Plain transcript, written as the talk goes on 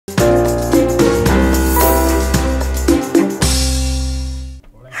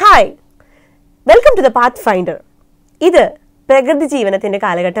Welcome to the Pathfinder. ഇത് പ്രകൃതി ജീവനത്തിന്റെ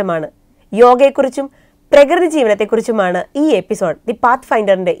കാലഘട്ടമാണ്. യോഗയെക്കുറിച്ചും പ്രകൃതി ജീവനത്തെക്കുറിച്ചുമാണ് ഈ എപ്പിസോഡ് ദി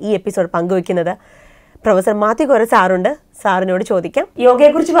Pathfinderന്റെ ഈ എപ്പിസോഡ് പങ്കുവയ്ക്കുന്നത്. പ്രൊഫസർ മാത്യു കോര സാറുണ്ട്. സാറിനോട് ചോദിക്കാം.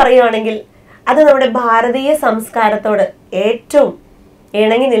 യോഗയെക്കുറിച്ച് പറയുകയാണെങ്കിൽ അത് നമ്മുടെ ഭാരതീയ സംസ്കാരത്തോട് ഏറ്റവും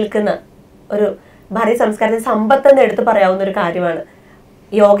ഇണങ്ങി നിൽക്കുന്ന ഒരു ഭാരതീയ സംസ്കാരത്തിന്റെ സമ്പത്തെന്ന് എടുത്ത് പറയാവുന്ന ഒരു കാര്യമാണ്.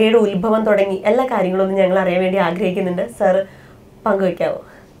 യോഗയുടെ ഉത്ഭവം തുടങ്ങി എല്ലാ കാര്യങ്ങളൊന്നും ഞങ്ങൾ അറിയാൻ വേണ്ടി ആഗ്രഹിക്കുന്നുണ്ട്. സാർ പങ്കുവയ്ക്കാവോ?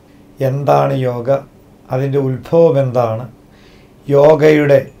 എന്താണ് യോഗ? അതിൻ്റെ ഉത്ഭവം എന്താണ്?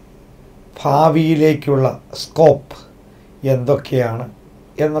 യോഗയുടെ ഭാവിയിലേക്കുള്ള സ്കോപ്പ് എന്തൊക്കെയാണ്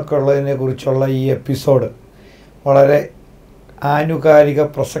എന്നൊക്കെ ഉള്ളതിനെ കുറിച്ചുള്ള ഈ എപ്പിസോഡ് വളരെ ആനുകാലിക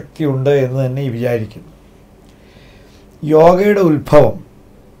പ്രസക്തിയുണ്ട് എന്ന് തന്നെ വിചാരിക്കുന്നു. യോഗയുടെ ഉത്ഭവം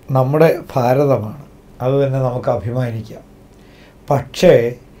നമ്മുടെ ഭാരതമാണ്. അത് തന്നെ നമുക്ക് അഭിമാനിക്കാം. പക്ഷേ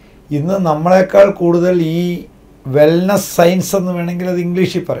ഇന്ന് നമ്മളെക്കാൾ കൂടുതൽ ഈ വെൽനസ് സയൻസ് എന്ന് വേണമെങ്കിൽ അത്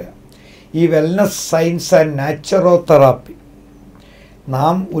ഇംഗ്ലീഷിൽ പറയാം, ഈ വെൽനസ് സയൻസ് ആൻഡ് നാച്ചുറോതെറാപ്പി,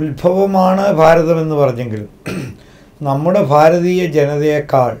 നാം ഉത്ഭവമാണ് ഭാരതമെന്ന് പറഞ്ഞെങ്കിലും നമ്മുടെ ഭാരതീയ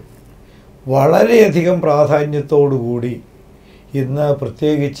ജനതയേക്കാൾ വളരെയധികം പ്രാധാന്യത്തോടുകൂടി ഇന്ന്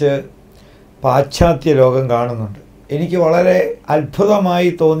പ്രത്യേകിച്ച് പാശ്ചാത്യ ലോകം കാണുന്നുണ്ട്. എനിക്ക് വളരെ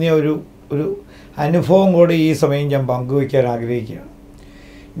അത്ഭുതമായി തോന്നിയ ഒരു അനുഭവം കൂടി ഈ സമയം ഞാൻ പങ്കുവയ്ക്കാൻ ആഗ്രഹിക്കുകയാണ്.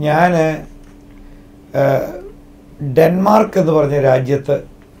 ഞാൻ ഡെൻമാർക്ക് എന്ന് പറഞ്ഞ രാജ്യത്ത്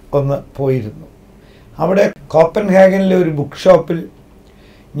ഒന്ന് പോയിരുന്നു. അവിടെ കോപ്പൻഹാഗനിലെ ഒരു ബുക്ക് ഷോപ്പിൽ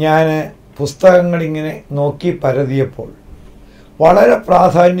ഞാൻ പുസ്തകങ്ങളിങ്ങനെ നോക്കി പരതിയപ്പോൾ വളരെ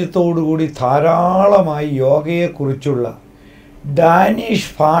പ്രാധാന്യത്തോടുകൂടി ധാരാളമായി യോഗയെക്കുറിച്ചുള്ള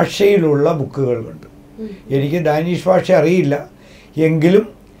ഡാനിഷ് ഭാഷയിലുള്ള ബുക്കുകൾ കണ്ടു. എനിക്ക് ഡാനിഷ് ഭാഷ അറിയില്ല, എങ്കിലും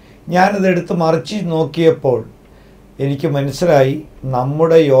ഞാനതെടുത്ത് മറിച്ച് നോക്കിയപ്പോൾ എനിക്ക് മനസ്സിലായി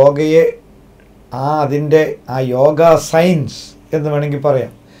നമ്മുടെ യോഗയെ അതിൻ്റെ യോഗ സയൻസ് എന്ന് വേണമെങ്കിൽ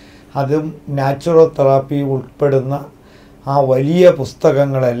പറയാം, അതും നാച്ചുറോതെറാപ്പി ഉൾപ്പെടുന്ന ആ വലിയ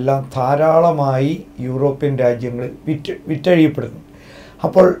പുസ്തകങ്ങളെല്ലാം ധാരാളമായി യൂറോപ്യൻ രാജ്യങ്ങളിൽ വിറ്റഴിയപ്പെടുന്നു.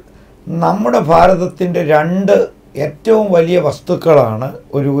 അപ്പോൾ നമ്മുടെ ഭാരതത്തിൻ്റെ രണ്ട് ഏറ്റവും വലിയ വസ്തുക്കളാണ്,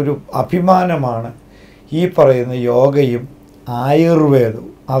 ഒരു അഭിമാനമാണ് ഈ പറയുന്ന യോഗയും ആയുർവേദവും.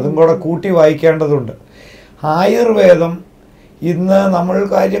 അതും കൂടെ കൂട്ടി വായിക്കേണ്ടതുണ്ട്. ആയുർവേദം ഇന്ന് നമ്മൾ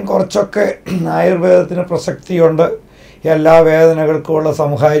കാര്യം കുറച്ചൊക്കെ ആയുർവേദത്തിന് പ്രസക്തിയുണ്ട്. എല്ലാ വേദനകൾക്കുമുള്ള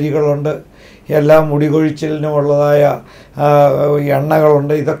സംഹാരികളുണ്ട്, എല്ലാ മുടികൊഴിച്ചിലിനുമുള്ളതായ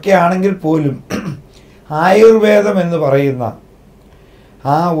എണ്ണകളുണ്ട്. ഇതൊക്കെയാണെങ്കിൽ പോലും ആയുർവേദം എന്ന് പറയുന്ന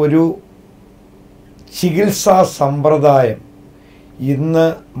ആ ഒരു ചികിത്സാ സമ്പ്രദായം ഇന്ന്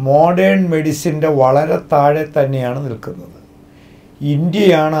മോഡേൺ മെഡിസിൻ്റെ വളരെ താഴെ തന്നെയാണ് നിൽക്കുന്നത്.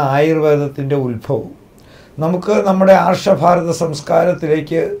 ഇന്ത്യയാണ് ആയുർവേദത്തിൻ്റെ ഉത്ഭവം. നമുക്ക് നമ്മുടെ ആർഷഭാരത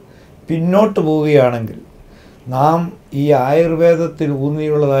സംസ്കാരത്തിലേക്ക് പിന്നോട്ട് പോവുകയാണെങ്കിൽ നാം ഈ ആയുർവേദത്തിൽ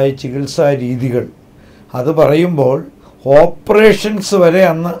ഊന്നിയുള്ളതായ ചികിത്സാ രീതികൾ, അത് പറയുമ്പോൾ ഓപ്പറേഷൻസ് വരെ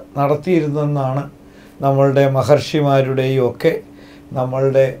അന്ന് നടത്തിയിരുന്നെന്നാണ് നമ്മളുടെ മഹർഷിമാരുടെയും ഒക്കെ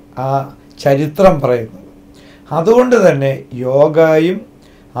നമ്മളുടെ ആ ചരിത്രം പറയുന്നത്. അതുകൊണ്ട് തന്നെ യോഗയും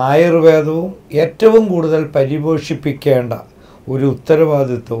ആയുർവേദവും ഏറ്റവും കൂടുതൽ പരിപോഷിപ്പിക്കേണ്ട ഒരു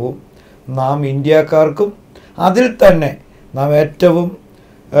ഉത്തരവാദിത്വവും നാം ഇന്ത്യക്കാർക്കും അതിൽ തന്നെ നാം ഏറ്റവും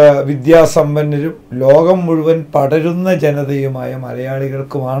വിദ്യാസമ്പന്നരും ലോകം മുഴുവൻ പടരുന്ന ജനതയുമായ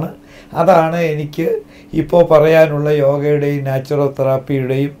മലയാളികൾക്കുമാണ്. അതാണ് എനിക്ക് ഇപ്പോൾ പറയാനുള്ള യോഗയുടെയും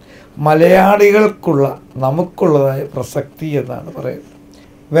നാച്ചുറോതെറാപ്പിയുടെയും മലയാളികൾക്കുള്ള നമുക്കുള്ളതായ പ്രസക്തി എന്നാണ് പറയുന്നത്.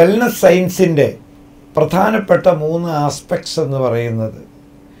 വെൽനസ് സയൻസിൻ്റെ പ്രധാനപ്പെട്ട 3 ആസ്പെക്ട്സ് എന്ന് പറയുന്നത്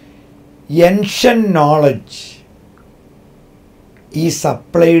ancient knowledge is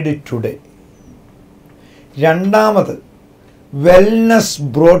applied today. രണ്ടാമത് വെൽനസ്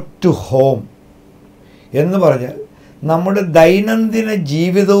ബ്രോട്ട് ടു ഹോം എന്ന് പറഞ്ഞാൽ നമ്മുടെ ദൈനംദിന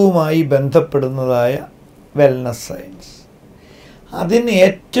ജീവിതവുമായി ബന്ധപ്പെടുന്നതായ വെൽനസ് സയൻസ്. അതിന്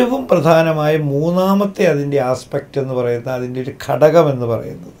ഏറ്റവും പ്രധാനമായ മൂന്നാമത്തെ അതിൻ്റെ ആസ്പെക്റ്റ് എന്ന് പറയുന്നത്, അതിൻ്റെ ഒരു ഘടകം എന്ന്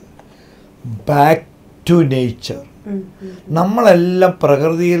പറയുന്നത് ബാക്ക് ടു നേച്ചർ. നമ്മളെല്ലാം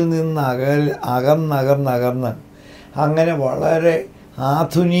പ്രകൃതിയിൽ നിന്ന് അകന്നകന്നകന്ന് അങ്ങനെ വളരെ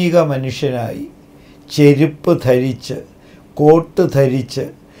ആധുനിക മനുഷ്യനായി ചെരുപ്പ് ധരിച്ച് കോട്ട് ധരിച്ച്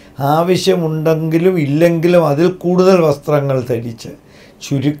ആവശ്യമുണ്ടെങ്കിലും ഇല്ലെങ്കിലും അതിൽ കൂടുതൽ വസ്ത്രങ്ങൾ ധരിച്ച്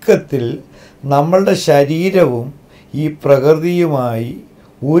ചുരുക്കത്തിൽ നമ്മളുടെ ശരീരവും ഈ പ്രകൃതിയുമായി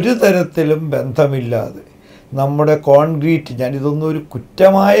ഒരു തരത്തിലും ബന്ധമില്ലാതെ നമ്മുടെ കോൺക്രീറ്റ്, ഞാനിതൊന്നും ഒരു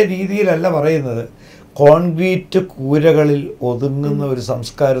കുറ്റമായ രീതിയിലല്ല പറയുന്നത്, കോൺക്രീറ്റ് കൂരകളിൽ ഒതുങ്ങുന്ന ഒരു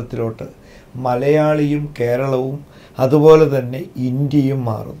സംസ്കാരത്തിലോട്ട് മലയാളിയും കേരളവും അതുപോലെ തന്നെ ഇന്ത്യയും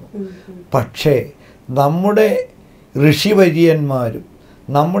മാറുന്നു. പക്ഷേ നമ്മുടെ ഋഷിവര്യന്മാരും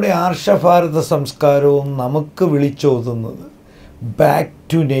നമ്മുടെ ആർഷഭാരത സംസ്കാരവും നമുക്ക് വിളിച്ചോതുന്നത് ബാക്ക്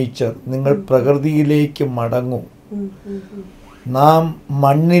ടു നേച്ചർ. നിങ്ങൾ പ്രകൃതിയിലേക്ക് മടങ്ങൂ. നാം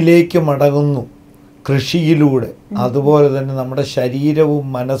മണ്ണിലേക്ക് മടങ്ങുന്നു കൃഷിയിലൂടെ. അതുപോലെ തന്നെ നമ്മുടെ ശരീരവും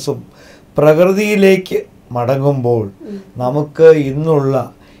മനസ്സും പ്രകൃതിയിലേക്ക് മടങ്ങുമ്പോൾ നമുക്ക് ഇന്നുള്ള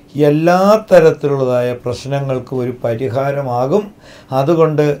എല്ലാ തരത്തിലുള്ളതായ പ്രശ്നങ്ങൾക്കും ഒരു പരിഹാരമാകും.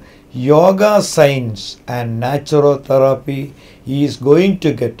 അതുകൊണ്ട് yoga science and നാച്ചുറോതെറാപ്പി is going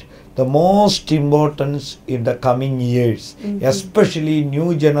to get the most importance in the coming years, especially new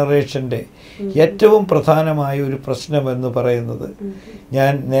ജനറേഷൻ്റെ ഏറ്റവും പ്രധാനമായ ഒരു പ്രശ്നമെന്ന് പറയുന്നത്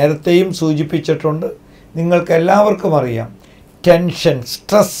ഞാൻ നേരത്തെയും സൂചിപ്പിച്ചിട്ടുണ്ട്, നിങ്ങൾക്ക് എല്ലാവർക്കും അറിയാം, ടെൻഷൻ,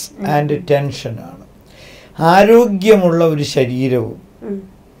 സ്ട്രെസ് ആൻഡ് ടെൻഷനാണ്. ആരോഗ്യമുള്ള ഒരു ശരീരവും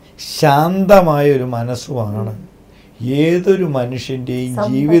ശാന്തമായ ഒരു മനസ്സുമാണ് ഏതൊരു മനുഷ്യൻ്റെയും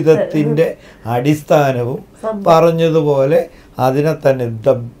ജീവിതത്തിൻ്റെ അടിസ്ഥാനവും. പറഞ്ഞതുപോലെ അതിനെ തന്നെ ദ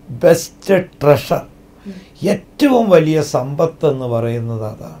ബെസ്റ്റ് ട്രഷർ, ഏറ്റവും വലിയ സമ്പത്തെന്ന് പറയുന്നത്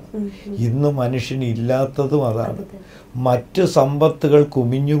അതാണ്. ഇന്ന് മനുഷ്യന് ഇല്ലാത്തതും അതാണ്. മറ്റ് സമ്പത്തുകൾ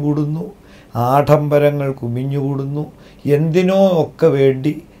കുമിഞ്ഞുകൂടുന്നു, ആഡംബരങ്ങൾ കുമിഞ്ഞുകൂടുന്നു, എന്തിനോ ഒക്കെ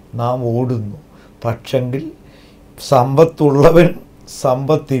വേണ്ടി നാം ഓടുന്നു. പക്ഷെങ്കിൽ സമ്പത്തുള്ളവനും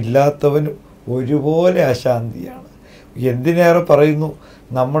സമ്പത്തില്ലാത്തവനും ഒരുപോലെ അശാന്തിയാണ്. എന്തിനേറെ പറയുന്നു,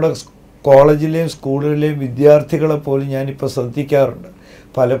 നമ്മുടെ കോളേജിലെയും സ്കൂളുകളിലെയും വിദ്യാർത്ഥികളെ പോലും ഞാനിപ്പോൾ ശ്രദ്ധിക്കാറുണ്ട്.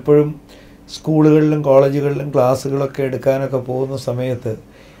 പലപ്പോഴും സ്കൂളുകളിലും കോളേജുകളിലും ക്ലാസ്സുകളൊക്കെ എടുക്കാനൊക്കെ പോകുന്ന സമയത്ത്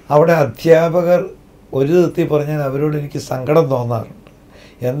അവിടെ അധ്യാപകർ ഒരു വിധത്തിൽ പറഞ്ഞാൽ അവരോട് എനിക്ക് സങ്കടം തോന്നാറുണ്ട്.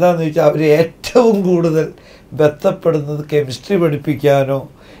 എന്താണെന്ന് വെച്ചാൽ അവർ ഏറ്റവും കൂടുതൽ ബന്ധപ്പെടുന്നത് കെമിസ്ട്രി പഠിപ്പിക്കാനോ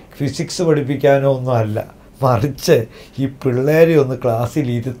ഫിസിക്സ് പഠിപ്പിക്കാനോ ഒന്നും അല്ല, മറിച്ച് ഈ പിള്ളേരെ ഒന്ന് ക്ലാസ്സിൽ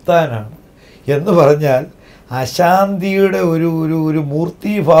ഇരുത്താനാണ്. എന്ന് പറഞ്ഞാൽ അശാന്തിയുടെ ഒരു ഒരു ഒരു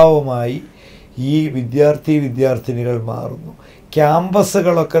മൂർത്തീഭാവമായി ഈ വിദ്യാർത്ഥിനികൾ മാറുന്നു.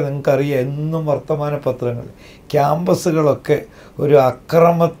 ക്യാമ്പസുകളൊക്കെ നിങ്ങൾക്കറിയാം, എന്നും വർത്തമാന പത്രങ്ങൾ, ക്യാമ്പസുകളൊക്കെ ഒരു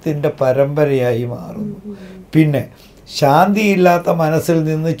അക്രമത്തിൻ്റെ പരമ്പരയായി മാറുന്നു. പിന്നെ ശാന്തിയില്ലാത്ത മനസ്സിൽ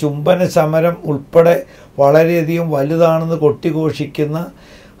നിന്ന് ചുംബന സമരം ഉൾപ്പെടെ വളരെയധികം വലുതാണെന്ന് കൊട്ടിഘോഷിക്കുന്ന,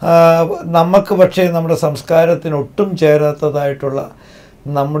 നമുക്ക് പക്ഷേ നമ്മുടെ സംസ്കാരത്തിന് ഒട്ടും ചേരാത്തതായിട്ടുള്ള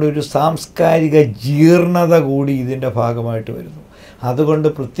നമ്മുടെ ഒരു സാംസ്കാരിക ജീർണത കൂടി ഇതിൻ്റെ ഭാഗമായിട്ട് വരുന്നു. അതുകൊണ്ട്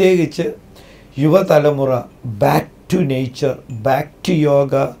പ്രത്യേകിച്ച് യുവതലമുറ back to nature, back to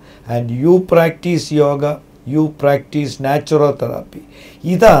yoga, and you practise yoga, you practise നാച്ചുറോതെറാപ്പി.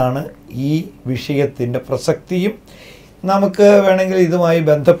 ഇതാണ് ഈ വിഷയത്തിൻ്റെ പ്രസക്തിയും. നമുക്ക് വേണമെങ്കിൽ ഇതുമായി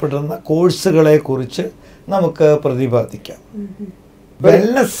ബന്ധപ്പെടുന്ന കോഴ്സുകളെക്കുറിച്ച് നമുക്ക് പ്രതിപാദിക്കാം.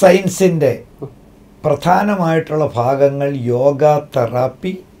 വെൽനസ് സയൻസിൻ്റെ പ്രധാനമായിട്ടുള്ള ഭാഗങ്ങൾ yoga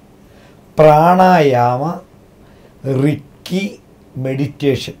therapy, pranayama, Ricky,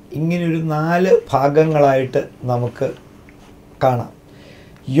 meditation, ഇങ്ങനെയൊരു 4 ഭാഗങ്ങളായിട്ട് നമുക്ക് കാണാം.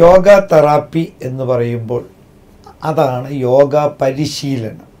 യോഗ തെറാപ്പി എന്ന് പറയുമ്പോൾ അതാണ് യോഗ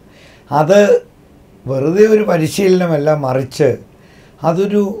പരിശീലനം. അത് വെറുതെ ഒരു പരിശീലനമല്ല, മറിച്ച്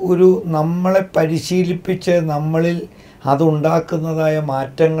അതൊരു നമ്മളെ പരിശീലിപ്പിച്ച് നമ്മളിൽ അതുണ്ടാക്കുന്നതായ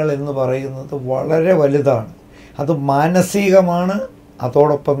മാറ്റങ്ങൾ എന്ന് പറയുന്നത് വളരെ വലുതാണ്. അത് മാനസികമാണ്,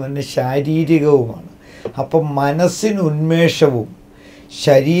 അതോടൊപ്പം തന്നെ ശാരീരികവുമാണ്. അപ്പം മനസ്സിന് ഉന്മേഷവും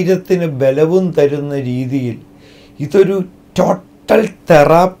ശരീരത്തിന് ബലവും തരുന്ന രീതിയിൽ ഇതൊരു ടോട്ടൽ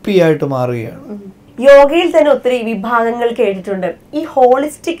തെറാപ്പിയായിട്ട് മാറുകയാണ്. യോഗയിൽ തന്നെ ഒത്തിരി വിഭാഗങ്ങൾ കേട്ടിട്ടുണ്ട്. ഈ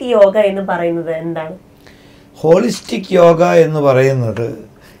ഹോളിസ്റ്റിക് യോഗ എന്ന് പറയുന്നത് എന്താണ്? ഹോളിസ്റ്റിക് യോഗ എന്ന് പറയുന്നത്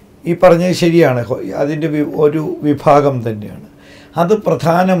ഈ പറഞ്ഞത് ശരിയാണ്, അതിൻ്റെ ഒരു വിഭാഗം തന്നെയാണ്. അത്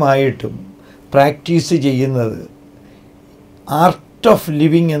പ്രധാനമായിട്ടും പ്രാക്ടീസ് ചെയ്യുന്നത് ആർട്ട് ഓഫ്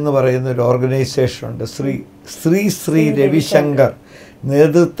ലിവിങ് എന്ന് പറയുന്ന ഒരു ഓർഗനൈസേഷനുണ്ട്. ശ്രീ രവിശങ്കർ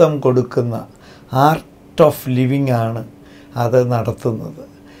നേതൃത്വം കൊടുക്കുന്ന ആർട്ട് ഓഫ് ലിവിങ് ആണ് അത് നടത്തുന്നത്.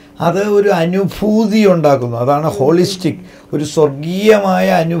 അത് ഒരു അനുഭൂതി ഉണ്ടാക്കുന്നു. അതാണ് ഹോളിസ്റ്റിക്. ഒരു സ്വർഗീയമായ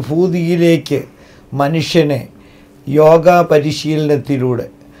അനുഭൂതിയിലേക്ക് മനുഷ്യനെ യോഗ പരിശീലനത്തിലൂടെ,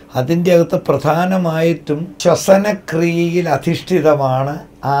 അതിൻ്റെ അകത്ത് പ്രധാനമായിട്ടും ശ്വസനക്രിയയിൽ അധിഷ്ഠിതമാണ്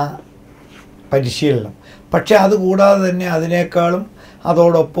ആ പരിശീലനം. പക്ഷേ അതുകൂടാതെ തന്നെ അതിനേക്കാളും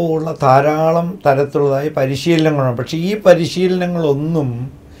അതോടൊപ്പമുള്ള ധാരാളം തരത്തിലുള്ളതായ പരിശീലനങ്ങളുണ്ട്. പക്ഷേ ഈ പരിശീലനങ്ങളൊന്നും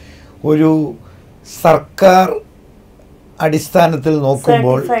ഒരു സർക്കാർ അടിസ്ഥാനത്തിൽ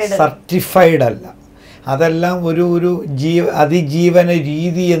നോക്കുമ്പോൾ സർട്ടിഫൈഡ് അല്ല. അതെല്ലാം ഒരു അതിജീവന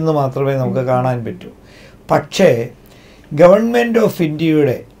രീതി എന്ന് മാത്രമേ നമുക്ക് കാണാൻ പറ്റൂ. പക്ഷേ ഗവൺമെൻറ് ഓഫ്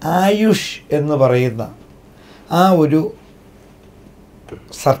ഇന്ത്യയുടെ ആയുഷ് എന്ന് പറയുന്ന ആ ഒരു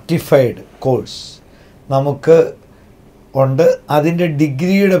സർട്ടിഫൈഡ് കോഴ്സ് നമുക്ക് ഉണ്ട്. അതിൻ്റെ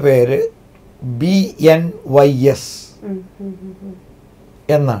ഡിഗ്രിയുടെ പേര് BNYS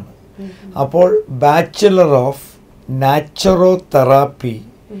എന്നാണ്. അപ്പോൾ bachelor of നാച്ചുറോതെറാപ്പി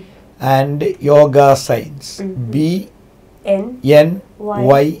and yoga science,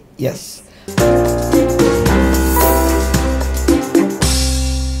 NYS.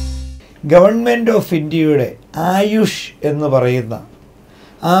 Government of ഇന്ത്യയുടെ ആയുഷ് എന്ന് പറയുന്ന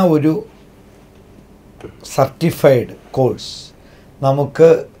ആ ഒരു സർട്ടിഫൈഡ് കോഴ്സ് നമുക്ക്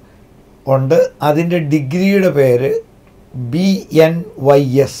ഉണ്ട്. അതിൻ്റെ ഡിഗ്രിയുടെ പേര്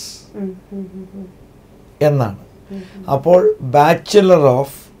BNYS എന്നാണ്. അപ്പോൾ bachelor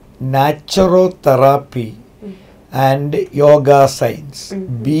of നാച്ചുറോതെറാപ്പി and yoga science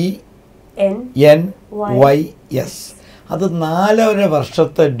BNYS. അത് 4.5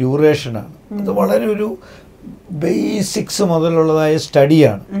 വർഷത്തെ ഡ്യൂറേഷനാണ്. അത് വളരെ ഒരു ബേസിക്സ് മുതലുള്ളതായ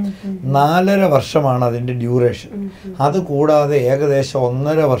സ്റ്റഡിയാണ്. 4.5 വർഷമാണ് അതിൻ്റെ ഡ്യൂറേഷൻ. അതുകൂടാതെ ഏകദേശം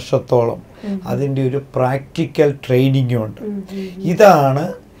 1.5 വർഷത്തോളം അതിൻ്റെ ഒരു പ്രാക്ടിക്കൽ ട്രെയിനിങ്ങും ഉണ്ട്. ഇതാണ്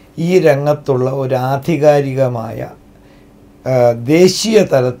ഈ രംഗത്തുള്ള ഒരു ആധികാരികമായ ദേശീയ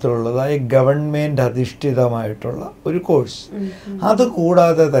തലത്തിലുള്ളതായ ഗവൺമെൻറ് അധിഷ്ഠിതമായിട്ടുള്ള ഒരു കോഴ്സ്.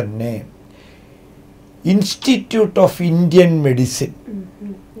 അതുകൂടാതെ തന്നെ ഇൻസ്റ്റിറ്റ്യൂട്ട് ഓഫ് ഇന്ത്യൻ മെഡിസിൻ,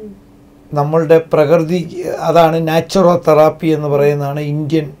 നമ്മളുടെ പ്രകൃതി, അതാണ് നാച്ചുറോതെറാപ്പി എന്ന് പറയുന്നതാണ്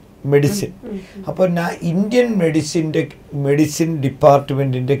ഇന്ത്യൻ മെഡിസിൻ. അപ്പോൾ ഇന്ത്യൻ മെഡിസിൻ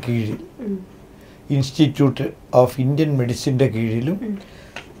ഡിപ്പാർട്ട്മെൻറ്റിൻ്റെ കീഴിൽ, ഇൻസ്റ്റിറ്റ്യൂട്ട് ഓഫ് ഇന്ത്യൻ മെഡിസിൻ്റെ കീഴിലും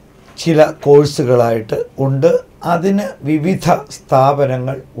ചില കോഴ്സുകളായിട്ട് ഉണ്ട്. അതിന് വിവിധ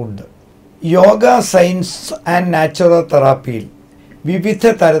സ്ഥാപനങ്ങൾ ഉണ്ട്. യോഗ സയൻസ് ആൻഡ് നാച്ചുറോതെറാപ്പിയിൽ വിവിധ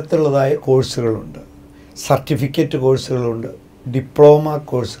തരത്തിലുള്ളതായ കോഴ്സുകളുണ്ട്. സർട്ടിഫിക്കറ്റ് കോഴ്സുകളുണ്ട്, ഡിപ്ലോമ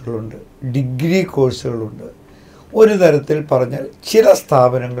കോഴ്സുകളുണ്ട്, ഡിഗ്രി കോഴ്സുകളുണ്ട്. ഒരു തരത്തിൽ പറഞ്ഞാൽ ചില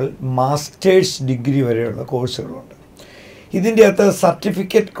സ്ഥാപനങ്ങളിൽ മാസ്റ്റേഴ്സ് ഡിഗ്രി വരെയുള്ള കോഴ്സുകളുണ്ട്. ഇതിൻ്റെ അകത്ത്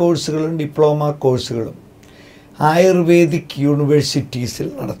സർട്ടിഫിക്കറ്റ് കോഴ്സുകളും ഡിപ്ലോമ കോഴ്സുകളും ആയുർവേദിക് യൂണിവേഴ്സിറ്റീസിൽ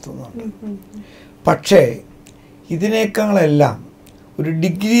നടത്തുന്നുണ്ട്. പക്ഷേ ഇതിനേക്കാളെല്ലാം ഒരു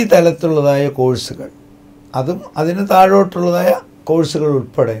ഡിഗ്രി തലത്തിലുള്ളതായ കോഴ്സുകൾ, അതും അതിന് താഴോട്ടുള്ളതായ കോഴ്സുകൾ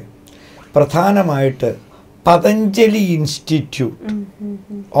ഉൾപ്പെടെ പ്രധാനമായിട്ട് Patanjali institute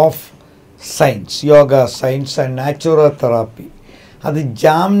of science, yoga science and നാച്ചുറോതെറാപ്പി, അത്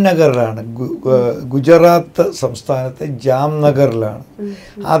ജാംനഗറിലാണ്, ഗുജറാത്ത് സംസ്ഥാനത്തെ ജാംനഗറിലാണ്.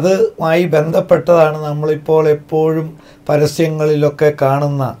 അതുമായി ബന്ധപ്പെട്ടതാണ് നമ്മളിപ്പോൾ എപ്പോഴും പരസ്യങ്ങളിലൊക്കെ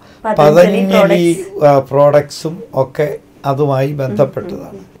കാണുന്ന പതഞ്ജലി പ്രോഡക്ട്സും ഒക്കെ അതുമായി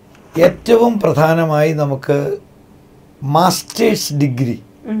ബന്ധപ്പെട്ടതാണ്. ഏറ്റവും പ്രധാനമായി നമുക്ക് മാസ്റ്റേഴ്സ് ഡിഗ്രി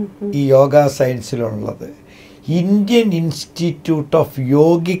ഈ yoga സയൻസിലുള്ളത് Indian institute of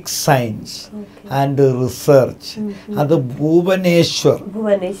yogic science and research, അത്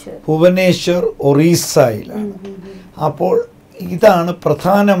ഭുവനേശ്വർ ഒറീസയിലാണ്. അപ്പോൾ ഇതാണ്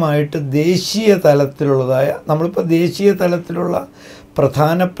പ്രധാനമായിട്ട് ദേശീയ തലത്തിലുള്ളതായ, നമ്മളിപ്പോൾ ദേശീയ തലത്തിലുള്ള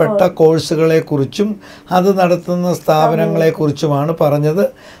പ്രധാനപ്പെട്ട കോഴ്സുകളെക്കുറിച്ചും അത് നടത്തുന്ന സ്ഥാപനങ്ങളെക്കുറിച്ചുമാണ് പറഞ്ഞത്.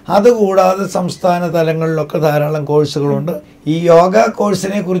 അതുകൂടാതെ സംസ്ഥാന തലങ്ങളിലൊക്കെ ധാരാളം കോഴ്സുകളുണ്ട്. ഈ യോഗ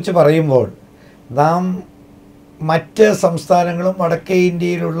കോഴ്സിനെ കുറിച്ച് പറയുമ്പോൾ നാം മറ്റ് സംസ്ഥാനങ്ങളും വടക്കേ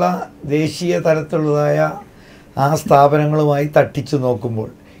ഇന്ത്യയിലുള്ള ദേശീയ തലത്തിലുള്ളതായ ആ സ്ഥാപനങ്ങളുമായി തട്ടിച്ചു നോക്കുമ്പോൾ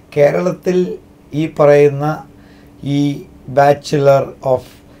കേരളത്തിൽ ഈ പറയുന്ന ഈ bachelor of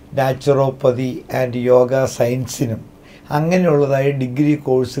naturopathy and yoga സയൻസിനും അങ്ങനെയുള്ളതായ degree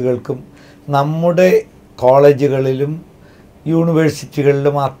കോഴ്സുകൾക്കും നമ്മുടെ കോളേജുകളിലും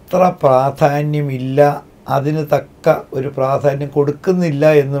യൂണിവേഴ്സിറ്റികളിലും അത്ര പ്രാധാന്യമില്ല, അതിന് തക്ക ഒരു പ്രാധാന്യം കൊടുക്കുന്നില്ല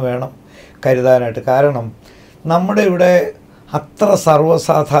എന്ന് വേണം കരുതാനായിട്ട്. കാരണം നമ്മുടെ ഇവിടെ അത്ര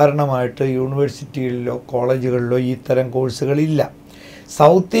സർവ്വസാധാരണമായിട്ട് യൂണിവേഴ്സിറ്റികളിലോ കോളേജുകളിലോ ഈ തരം കോഴ്സുകളില്ല.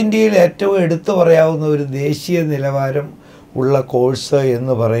 സൗത്ത് ഇന്ത്യയിൽ ഏറ്റവും എടുത്തു പറയാവുന്ന ഒരു ദേശീയ നിലവാരം ഉള്ള കോഴ്സ്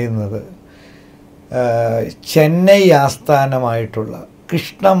എന്ന് പറയുന്നത് ചെന്നൈ ആസ്ഥാനമായിട്ടുള്ള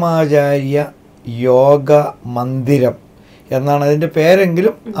കൃഷ്ണമാചാര്യ യോഗ മന്ദിരം എന്നാണ് അതിൻ്റെ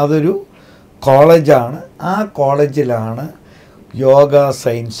പേരെങ്കിലും അതൊരു കോളേജാണ്. ആ കോളേജിലാണ് യോഗ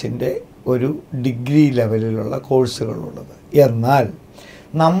സയൻസിൻ്റെ ഒരു ഡിഗ്രി ലെവലിലുള്ള കോഴ്സുകളുള്ളത്. എന്നാൽ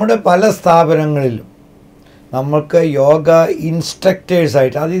നമ്മുടെ പല സ്ഥാപനങ്ങളിലും നമുക്ക് യോഗ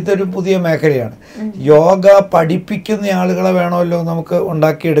ഇൻസ്ട്രക്ടേഴ്സായിട്ട്, അത് ഇതൊരു പുതിയ മേഖലയാണ്, യോഗ പഠിപ്പിക്കുന്ന ആളുകളെ വേണമല്ലോ നമുക്ക്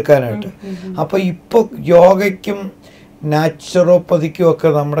ഉണ്ടാക്കിയെടുക്കാനായിട്ട്. അപ്പോൾ ഇപ്പോൾ യോഗയ്ക്കും നാച്ചുറോപ്പതിക്കും ഒക്കെ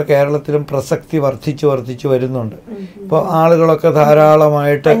നമ്മുടെ കേരളത്തിലും പ്രസക്തി വർദ്ധിച്ചു വരുന്നുണ്ട്. ഇപ്പോൾ ആളുകളൊക്കെ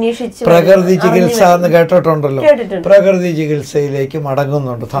ധാരാളമായിട്ട് പ്രകൃതി ചികിത്സ എന്ന് കേട്ടിട്ടുണ്ടല്ലോ, പ്രകൃതി ചികിത്സയിലേക്ക്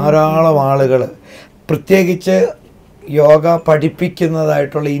മടങ്ങുന്നുണ്ട് ധാരാളം ആളുകൾ. പ്രത്യേകിച്ച് yoga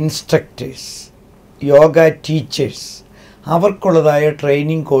പഠിപ്പിക്കുന്നതായിട്ടുള്ള instructors, yoga teachers, അവർക്കുള്ളതായ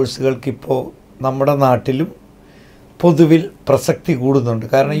training കോഴ്സുകൾക്കിപ്പോൾ നമ്മുടെ നാട്ടിലും പൊതുവിൽ പ്രസക്തി കൂടുന്നുണ്ട്.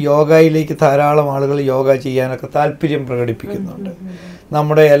 കാരണം യോഗയിലേക്ക് ധാരാളം ആളുകൾ യോഗ ചെയ്യാനൊക്കെ താല്പര്യം പ്രകടിപ്പിക്കുന്നുണ്ട്.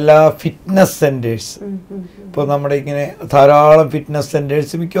 നമ്മുടെ എല്ലാ ഫിറ്റ്നസ് സെൻറ്റേഴ്സ്, ഇപ്പോൾ നമ്മുടെ ഇങ്ങനെ ധാരാളം ഫിറ്റ്നസ്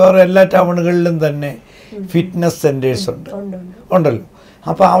സെൻറ്റേഴ്സ് മിക്കവാറും എല്ലാ ടൗണുകളിലും തന്നെ ഫിറ്റ്നസ് സെൻറ്റേഴ്സ് ഉണ്ടല്ലോ.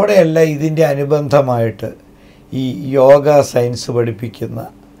 അപ്പോൾ അവിടെയെല്ലാം ഇതിൻ്റെ അനുബന്ധമായിട്ട് ഈ യോഗ സയൻസ് പഠിപ്പിക്കുന്ന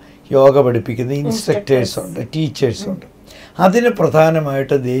ഇൻസ്ട്രക്ടേഴ്സുണ്ട്, ടീച്ചേഴ്സുണ്ട്. അതിന്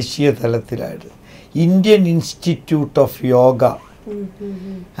പ്രധാനമായിട്ട് ദേശീയ തലത്തിലായിട്ട് Indian institute of yoga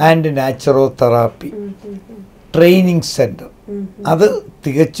and നാച്ചുറോതെറാപ്പി training centre, അത്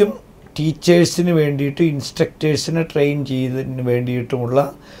തികച്ചും ടീച്ചേഴ്സിന് വേണ്ടിയിട്ട് ഇൻസ്ട്രക്ടേഴ്സിനെ ട്രെയിൻ ചെയ്തതിന് വേണ്ടിയിട്ടുമുള്ള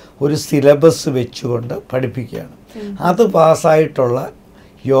ഒരു സിലബസ് വെച്ചുകൊണ്ട് പഠിപ്പിക്കുകയാണ്. അത് പാസ്സായിട്ടുള്ള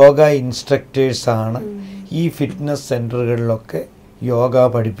യോഗ ഇൻസ്ട്രക്ടേഴ്സാണ് ഈ ഫിറ്റ്നസ് സെൻറ്ററുകളിലൊക്കെ യോഗ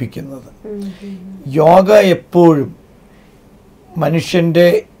പഠിപ്പിക്കുന്നത്. യോഗ എപ്പോഴും മനുഷ്യൻ്റെ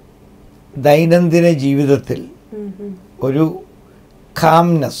ദൈനംദിന ജീവിതത്തിൽ ഒരു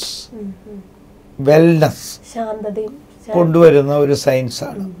കാംനെസ്, വെൽനെസ് കൊണ്ടുവരുന്ന ഒരു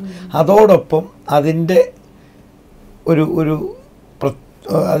സയൻസാണ്. അതോടൊപ്പം അതിൻ്റെ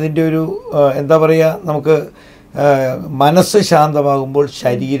ഒരു എന്താ പറയുക, നമുക്ക് മനസ്സ് ശാന്തമാകുമ്പോൾ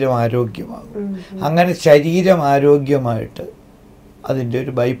ശരീരം ആരോഗ്യമാകും. അങ്ങനെ ശരീരം ആരോഗ്യമായിട്ട് അതിൻ്റെ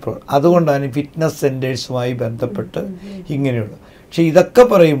ഒരു അതുകൊണ്ടാണ് ഫിറ്റ്നസ് സെൻറ്റേഴ്സുമായി ബന്ധപ്പെട്ട് ഇങ്ങനെയുള്ളത്. പക്ഷെ ഇതൊക്കെ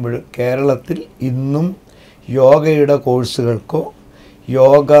പറയുമ്പോൾ കേരളത്തിൽ ഇന്നും യോഗയുടെ കോഴ്സുകൾക്കോ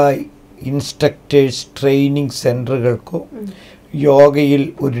യോഗ ഇൻസ്ട്രക്ടേഴ്സ് ട്രെയിനിങ് സെൻറ്ററുകൾക്കോ യോഗയിൽ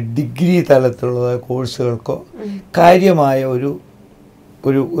ഒരു ഡിഗ്രി തലത്തിലുള്ള കോഴ്സുകൾക്കോ കാര്യമായ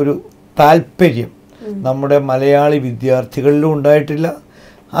ഒരു താല്പര്യം നമ്മുടെ മലയാളി വിദ്യാർത്ഥികളിലും ഉണ്ടായിട്ടില്ല.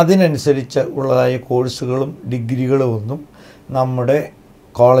 അതിനനുസരിച്ച് ഉള്ളതായ കോഴ്സുകളും ഡിഗ്രികളും ഒന്നും നമ്മുടെ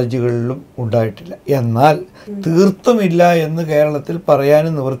കോളേജുകളിലും ഉണ്ടായിട്ടില്ല. എന്നാൽ തീർത്തുമില്ല എന്ന് കേരളത്തിൽ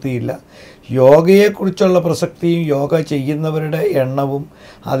പറയാനും നിവൃത്തിയില്ല. യോഗയെക്കുറിച്ചുള്ള പ്രസക്തിയും യോഗ ചെയ്യുന്നവരുടെ എണ്ണവും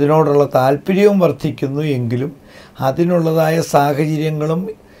അതിനോടുള്ള താല്പര്യവും വർദ്ധിക്കുന്നു. എങ്കിലും അതിനുള്ളതായ സാഹചര്യങ്ങളും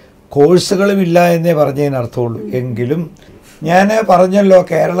കോഴ്സുകളും ഇല്ല എന്നേ പറഞ്ഞതിനർത്ഥമുള്ളൂ. എങ്കിലും ഞാൻ പറഞ്ഞല്ലോ,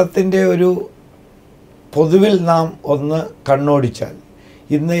 കേരളത്തിൻ്റെ ഒരു പൊതുവിൽ നാം ഒന്ന് കണ്ണോടിച്ചാൽ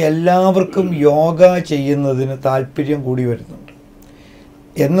ഇന്ന് എല്ലാവർക്കും യോഗ ചെയ്യുന്നതിന് താല്പര്യം കൂടി വരുന്നുണ്ട്.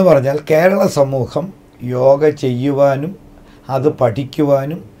 എന്ന് പറഞ്ഞാൽ കേരള സമൂഹം യോഗ ചെയ്യുവാനും അത്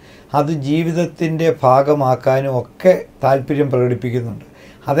പഠിക്കുവാനും അത് ജീവിതത്തിൻ്റെ ഭാഗമാക്കാനും ഒക്കെ താല്പര്യം പ്രകടിപ്പിക്കുന്നുണ്ട്.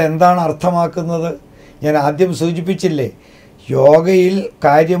 അതെന്താണ് അർത്ഥമാക്കുന്നത്? ഞാൻ ആദ്യം സൂചിപ്പിച്ചില്ലേ, യോഗയിൽ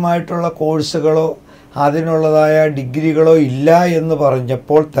കാര്യമായിട്ടുള്ള കോഴ്സുകളോ അതിനുള്ളതായ ഡിഗ്രികളോ ഇല്ല എന്ന്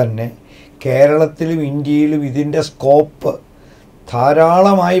പറഞ്ഞപ്പോൾ തന്നെ കേരളത്തിലും ഇന്ത്യയിലും ഇതിൻ്റെ സ്കോപ്പ്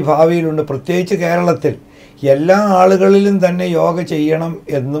ധാരാളമായി ഭാവിയിലുണ്ട്. പ്രത്യേകിച്ച് കേരളത്തിൽ എല്ലാ ആളുകളിലും തന്നെ യോഗ ചെയ്യണം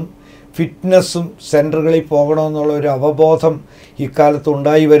എന്നും ഫിറ്റ്നസ്സും സെൻറ്ററുകളിൽ പോകണമെന്നുള്ള ഒരു അവബോധം ഇക്കാലത്ത്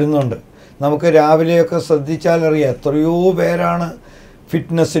ഉണ്ടായി വരുന്നുണ്ട്. നമുക്ക് രാവിലെയൊക്കെ ശ്രദ്ധിച്ചാൽ അറിയാം, എത്രയോ പേരാണ്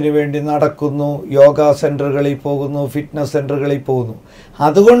ഫിറ്റ്നസ്സിന് വേണ്ടി നടക്കുന്നു, യോഗ സെൻറ്ററുകളിൽ പോകുന്നു, ഫിറ്റ്നസ് സെൻറ്ററുകളിൽ പോകുന്നു.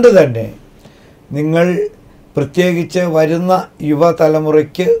 അതുകൊണ്ട് തന്നെ നിങ്ങൾ പ്രത്യേകിച്ച് വരുന്ന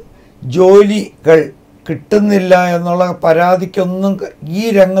യുവതലമുറയ്ക്ക് ജോലികൾ കിട്ടുന്നില്ല എന്നുള്ള പരാതിക്കൊന്നും ഈ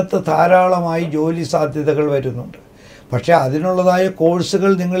രംഗത്ത് ധാരാളമായി ജോലി സാധ്യതകൾ വരുന്നുണ്ട്. പക്ഷേ അതിനുള്ളതായ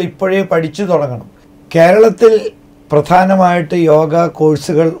കോഴ്സുകൾ നിങ്ങൾ ഇപ്പോഴേ പഠിച്ചു തുടങ്ങണം. കേരളത്തിൽ പ്രധാനമായിട്ട് യോഗ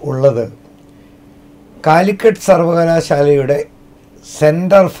കോഴ്സുകൾ ഉള്ളത് കാലിക്കറ്റ് സർവകലാശാലയുടെ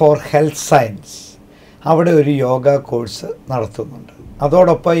സെൻറ്റർ ഫോർ ഹെൽത്ത് സയൻസ്, അവിടെ ഒരു യോഗ കോഴ്സ് നടത്തുന്നുണ്ട്.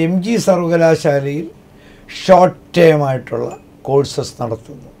 അതോടൊപ്പം MG സർവകലാശാലയിൽ ഷോർട്ട് ടേമായിട്ടുള്ള കോഴ്സസ്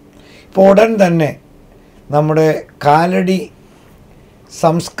നടത്തുന്നു. ഇപ്പോൾ ഉടൻ തന്നെ നമ്മുടെ കാലടി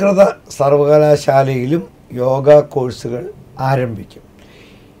സംസ്കൃത സർവകലാശാലയിലും യോഗ കോഴ്സുകൾ ആരംഭിക്കും.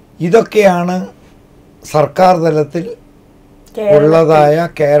 ഇതൊക്കെയാണ് സർക്കാർ തലത്തിൽ ഉള്ളതായ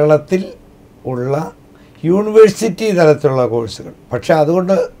കേരളത്തിൽ ഉള്ള യൂണിവേഴ്സിറ്റി തലത്തിലുള്ള കോഴ്സുകൾ. പക്ഷേ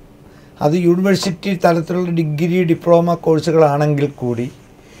അതുകൊണ്ട് അത് യൂണിവേഴ്സിറ്റി തലത്തിലുള്ള ഡിഗ്രി ഡിപ്ലോമ കോഴ്സുകളാണെങ്കിൽ കൂടി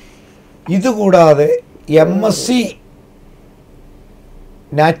ഇതുകൂടാതെ MSc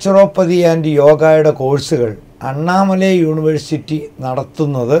നാച്ചുറോപ്പതി ആൻഡ് യോഗയുടെ കോഴ്സുകൾ അണ്ണാമലൈ യൂണിവേഴ്സിറ്റി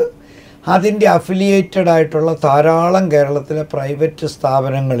നടത്തുന്നത് അതിൻ്റെ അഫിലിയേറ്റഡ് ആയിട്ടുള്ള ധാരാളം കേരളത്തിലെ പ്രൈവറ്റ്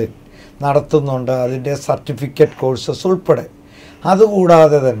സ്ഥാപനങ്ങളിൽ നടത്തുന്നുണ്ട്, അതിൻ്റെ സർട്ടിഫിക്കറ്റ് കോഴ്സസ് ഉൾപ്പെടെ.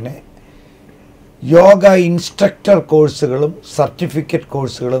 അതുകൂടാതെ തന്നെ യോഗ ഇൻസ്ട്രക്ടർ കോഴ്സുകളും സർട്ടിഫിക്കറ്റ്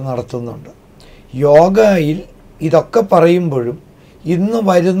കോഴ്സുകളും നടത്തുന്നുണ്ട്. യോഗയിൽ ഇതൊക്കെ പറയുമ്പോഴും ഇന്ന്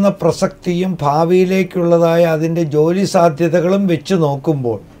വരുന്ന പ്രസക്തിയും ഭാവിയിലേക്കുള്ളതായ അതിൻ്റെ ജോലി സാധ്യതകളും വെച്ച്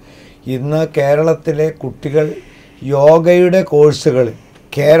നോക്കുമ്പോൾ ഇന്ന് കേരളത്തിലെ കുട്ടികൾ യോഗയുടെ കോഴ്സുകളിൽ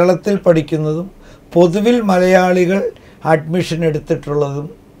കേരളത്തിൽ പഠിക്കുന്നതും പൊതുവിൽ മലയാളികൾ അഡ്മിഷൻ എടുത്തിട്ടുള്ളതും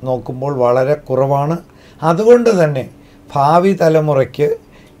നോക്കുമ്പോൾ വളരെ കുറവാണ്. അതുകൊണ്ട് തന്നെ ഭാവി തലമുറയ്ക്ക്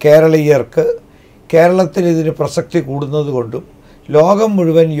കേരളീയർക്ക് കേരളത്തിൽ ഇതിന് പ്രസക്തി കൂടുന്നത് കൊണ്ടും ലോകം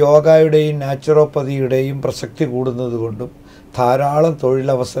മുഴുവൻ യോഗയുടെയും നാച്ചുറോപ്പതിയുടെയും പ്രസക്തി കൂടുന്നത് കൊണ്ടും ധാരാളം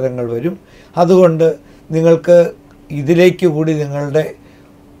തൊഴിലവസരങ്ങൾ വരും. അതുകൊണ്ട് നിങ്ങൾക്ക് ഇതിലേക്ക് കൂടി നിങ്ങളുടെ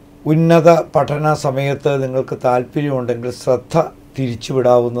ഉന്നത പഠന സമയത്ത് നിങ്ങൾക്ക് താല്പര്യമുണ്ടെങ്കിൽ ശ്രദ്ധ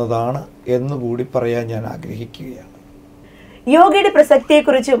തിരിച്ചുവിടാവുന്നതാണ് എന്നുകൂടി പറയാൻ ഞാൻ ആഗ്രഹിക്കുകയാണ്. യോഗയുടെ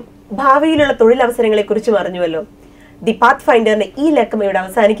പ്രസക്തിയെക്കുറിച്ചും ഭാവിയിലുള്ള തൊഴിലവസരങ്ങളെക്കുറിച്ചും അറിഞ്ഞുവല്ലോ. ദി പാത്ത് ഫൈൻഡറിന്റെ ഈ ലക്കം ഇവിടെ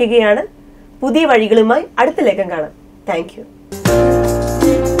അവസാനിക്കുകയാണ്. പുതിയ വഴികളുമായി അടുത്ത ലക്കം കാണാം. Thank you.